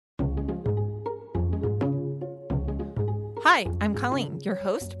Hi, I'm Colleen, your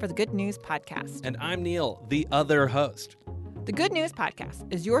host for the Good News Podcast. And I'm Neil, the other host. The Good News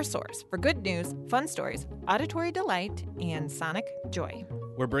Podcast is your source for good news, fun stories, auditory delight, and sonic joy.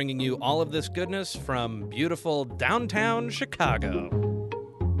 We're bringing you all of this goodness from beautiful downtown Chicago.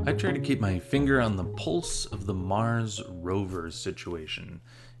 I try to keep my finger on the pulse of the Mars rover situation.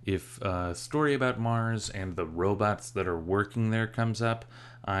 If a story about Mars and the robots that are working there comes up,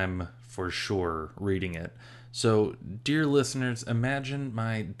 I'm for sure reading it. So, dear listeners, imagine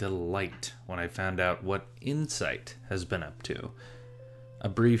my delight when I found out what InSight has been up to. A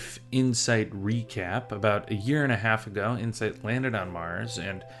brief InSight recap. About a year and a half ago, InSight landed on Mars,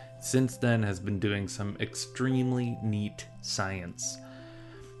 and since then has been doing some extremely neat science.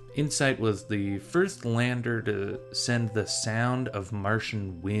 InSight was the first lander to send the sound of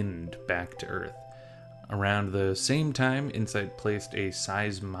Martian wind back to Earth. Around the same time, InSight placed a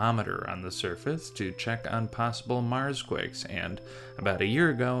seismometer on the surface to check on possible Marsquakes, and about a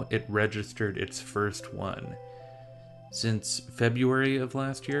year ago, it registered its first one. Since February of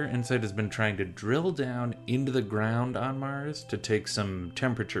last year, InSight has been trying to drill down into the ground on Mars to take some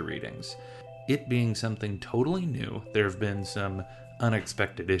temperature readings. It being something totally new, there have been some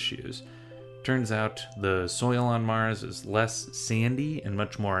unexpected issues. Turns out the soil on Mars is less sandy and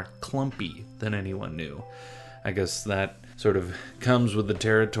much more clumpy than anyone knew. I guess that sort of comes with the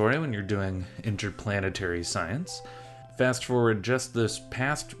territory when you're doing interplanetary science. Fast forward just this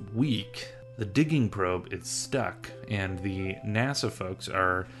past week, the digging probe is stuck, and the NASA folks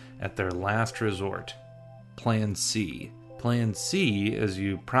are at their last resort, Plan C. Plan C, as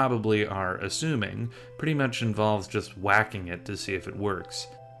you probably are assuming, pretty much involves just whacking it to see if it works.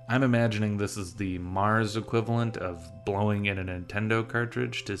 I'm imagining this is the Mars equivalent of blowing in a Nintendo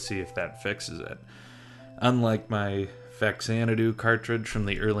cartridge to see if that fixes it. Unlike my Faxanadu cartridge from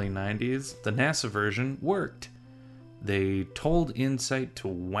the early 90s, the NASA version worked. They told InSight to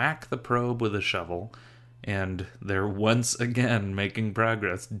whack the probe with a shovel, and they're once again making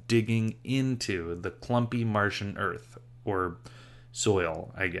progress digging into the clumpy Martian Earth, or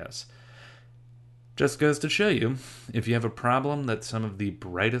soil, I guess. Just goes to show you, if you have a problem that some of the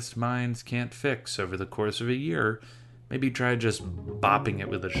brightest minds can't fix over the course of a year, maybe try just bopping it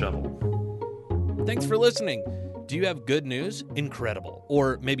with a shovel. Thanks for listening. Do you have good news? Incredible.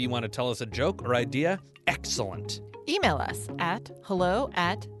 Or maybe you want to tell us a joke or idea? Excellent. Email us at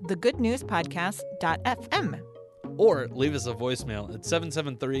hello@thegoodnewspodcast.fm. Or leave us a voicemail at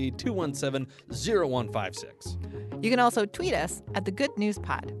 773-217-0156. You can also tweet us at The Good News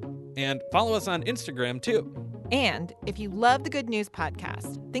Pod. And follow us on Instagram, too. And if you love the Good News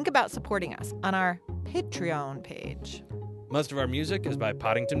Podcast, think about supporting us on our Patreon page. Most of our music is by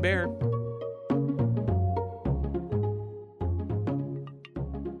Poddington Bear.